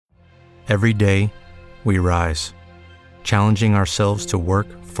Every day, we rise, challenging ourselves to work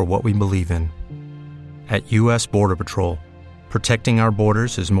for what we believe in. At U.S. Border Patrol, protecting our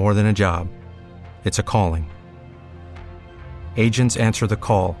borders is more than a job. It's a calling. Agents answer the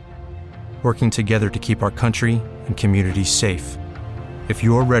call, working together to keep our country and communities safe. If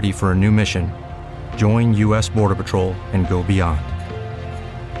you're ready for a new mission, join U.S. Border Patrol and go beyond.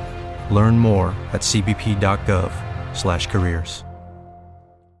 Learn more at cbp.gov/careers.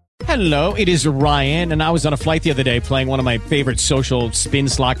 Hello, it is Ryan, and I was on a flight the other day playing one of my favorite social spin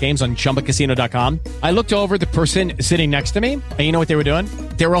slot games on ChumbaCasino.com. I looked over at the person sitting next to me, and you know what they were doing?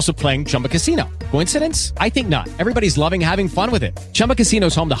 They were also playing Chumba Casino. Coincidence? I think not. Everybody's loving having fun with it. Chumba Casino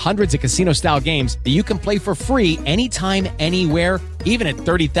is home to hundreds of casino-style games that you can play for free anytime, anywhere, even at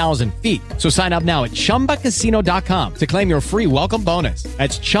 30,000 feet. So sign up now at ChumbaCasino.com to claim your free welcome bonus.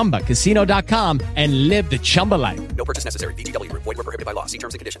 That's ChumbaCasino.com and live the Chumba life. No purchase necessary. VGW. Void where prohibited by law. See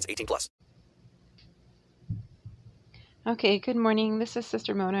terms and conditions. 18+. Okay, good morning. This is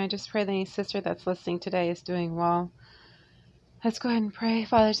Sister Mona. I just pray that any sister that's listening today is doing well. Let's go ahead and pray.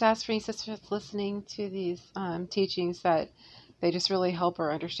 Father, I just ask for any sister that's listening to these teachings that they just really help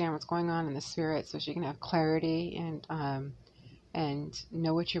her understand what's going on in the spirit so she can have clarity and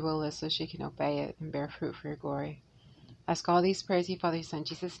know what your will is so she can obey it and bear fruit for your glory. I ask all these prayers, you Father, your Son, in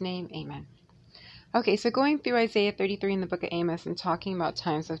Jesus' name, amen. Okay, so going through Isaiah 33 in the book of Amos and talking about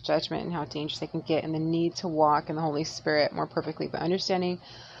times of judgment and how dangerous they can get and the need to walk in the Holy Spirit more perfectly, but understanding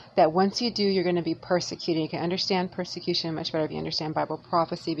that once you do, you're going to be persecuted. You can understand persecution much better if you understand Bible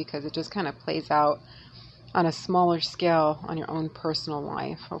prophecy because it just kind of plays out on a smaller scale on your own personal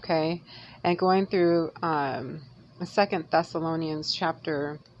life, okay? And going through 2 Thessalonians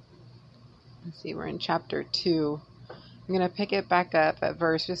chapter, we're in chapter 2. I'm going to pick it back up at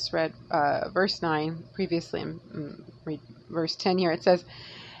verse 9 previously, read verse 10 here. It says,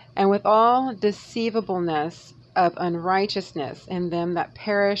 "And with all deceivableness of unrighteousness in them that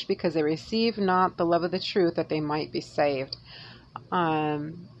perish, because they receive not the love of the truth, that they might be saved.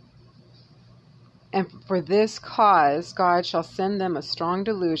 And for this cause God shall send them a strong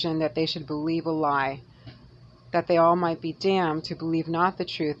delusion, that they should believe a lie, that they all might be damned who believe not the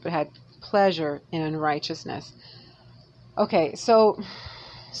truth, but had pleasure in unrighteousness." Okay, so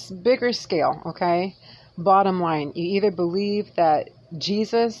bigger scale, okay? Bottom line, you either believe that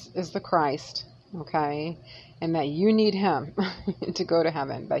Jesus is the Christ, okay, and that you need him to go to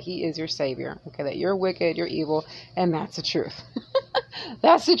heaven, that he is your Savior, okay, that you're wicked, you're evil, and that's the truth.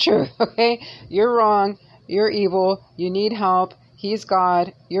 That's the truth, okay? You're wrong, you're evil, you need help, he's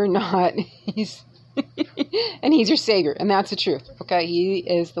God, you're not, and he's your Savior, and that's the truth, okay? He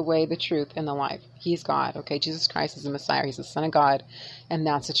is the way, the truth, and the life. He's God, okay? Jesus Christ is the Messiah. He's the Son of God, and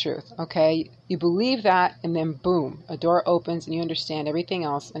that's the truth, okay? You believe that, and then boom, a door opens, and you understand everything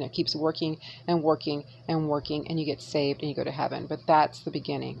else, and it keeps working and working and working, and you get saved, and you go to heaven. But that's the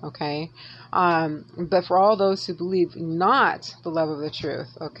beginning, okay? But for all those who believe not the love of the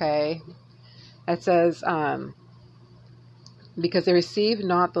truth, okay, it says, because they receive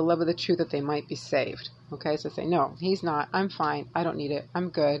not the love of the truth, that they might be saved. Okay, so say, no, he's not. I'm fine. I don't need it. I'm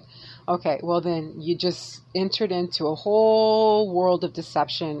good. Okay, well then you just entered into a whole world of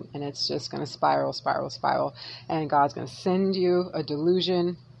deception, and it's just going to spiral, and God's going to send you a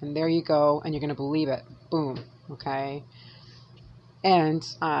delusion, and there you go, and you're going to believe it. Boom. Okay, and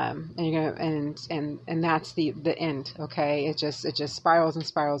you're gonna and that's the end. Okay, it just spirals and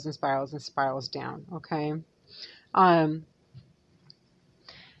spirals and spirals and spirals down. Okay.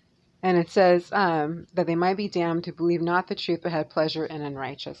 And it says that they might be damned who believe not the truth, but had pleasure in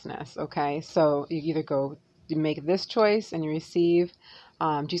unrighteousness. Okay, so you either you make this choice and you receive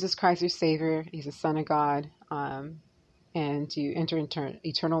Jesus Christ, your Savior. He's the Son of God, and you enter into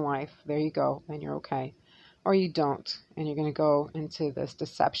eternal life. There you go, and you're okay. Or you don't, and you're going to go into this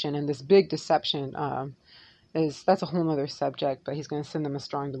deception, and this big deception that's a whole other subject, but he's going to send them a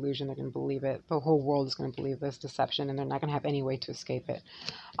strong delusion. They're going to believe it. The whole world is going to believe this deception, and they're not going to have any way to escape it.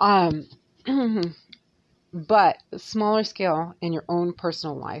 But smaller scale in your own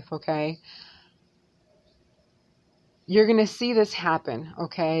personal life, okay? You're going to see this happen,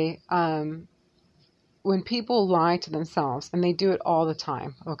 okay? When people lie to themselves, and they do it all the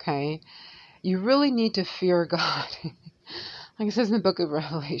time, okay? You really need to fear God. Like it says in the book of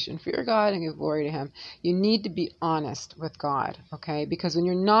Revelation, fear God and give glory to him. You need to be honest with God, okay? Because when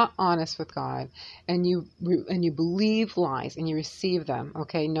you're not honest with God and you believe lies and you receive them,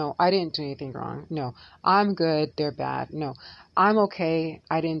 okay? No, I didn't do anything wrong. No, I'm good, they're bad. No, I'm okay,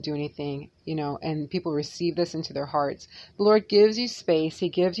 I didn't do anything, and people receive this into their hearts. The Lord gives you space. He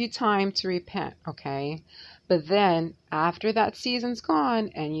gives you time to repent, okay? But then after that season's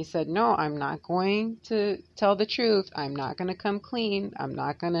gone and you said, no, I'm not going to tell the truth. I'm not going to come clean. I'm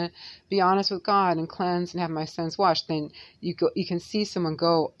not going to be honest with God and cleanse and have my sins washed. Then you can see someone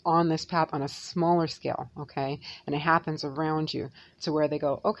go on this path on a smaller scale. Okay. And it happens around you to where they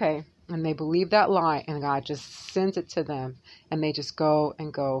go, okay. And they believe that lie and God just sends it to them and they just go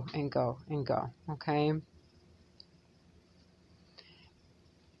and go and go and go. Okay.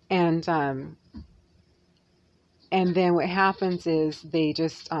 And then what happens is they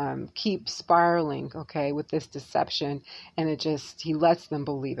just keep spiraling, okay, with this deception, and he lets them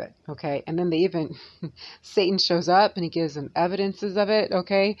believe it, okay? And then Satan shows up and he gives them evidences of it,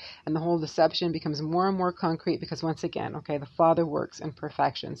 okay? And the whole deception becomes more and more concrete because once again, okay, the Father works in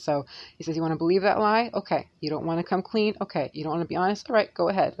perfection. So he says, you want to believe that lie? Okay. You don't want to come clean? Okay. You don't want to be honest? All right, go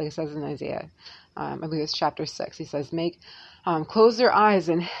ahead, like it says in Isaiah. I believe it's chapter 6. He says, close their eyes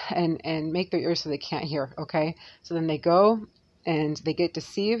and make their ears so they can't hear. Okay. So then they go and they get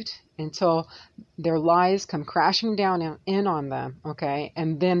deceived until their lies come crashing down in on them. Okay.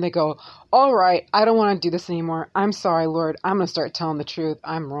 And then they go, all right, I don't want to do this anymore. I'm sorry, Lord. I'm going to start telling the truth.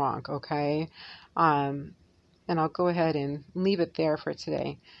 I'm wrong. Okay. And I'll go ahead and leave it there for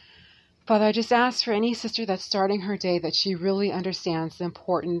today. Father, I just ask for any sister that's starting her day that she really understands the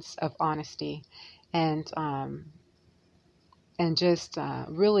importance of honesty and just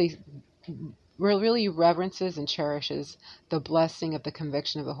really reverences and cherishes the blessing of the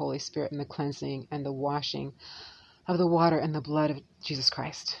conviction of the Holy Spirit and the cleansing and the washing of the water and the blood of Jesus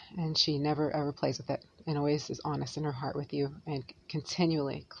Christ. And she never ever plays with it and always is honest in her heart with you and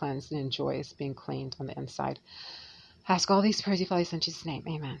continually cleansed and enjoys being cleaned on the inside. I ask all these prayers, Father, in Jesus' name.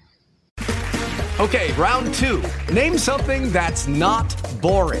 Amen. Okay, round 2. Name something that's not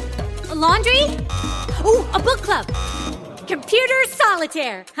boring. A laundry? Ooh, a book club. Computer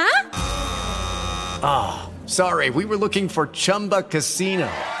solitaire, huh? Ah, sorry, we were looking for Chumba Casino.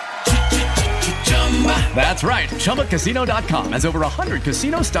 That's right, ChumbaCasino.com has over 100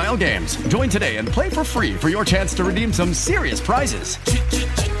 casino-style games. Join today and play for free for your chance to redeem some serious prizes.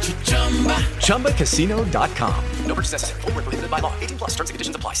 ChumbaCasino.com. No purchase necessary. Void where prohibited by law. 18 plus terms and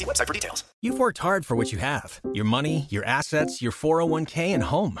conditions apply. See website for details. You've worked hard for what you have. Your money, your assets, your 401k, and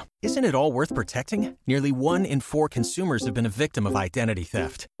home. Isn't it all worth protecting? Nearly 1 in 4 consumers have been a victim of identity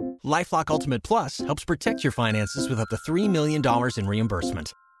theft. LifeLock Ultimate Plus helps protect your finances with up to $3 million in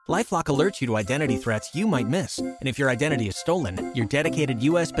reimbursement. LifeLock alerts you to identity threats you might miss. And if your identity is stolen, your dedicated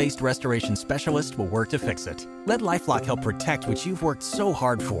U.S.-based restoration specialist will work to fix it. Let LifeLock help protect what you've worked so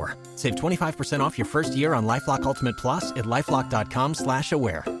hard for. Save 25% off your first year on LifeLock Ultimate Plus at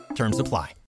LifeLock.com/aware. Terms apply.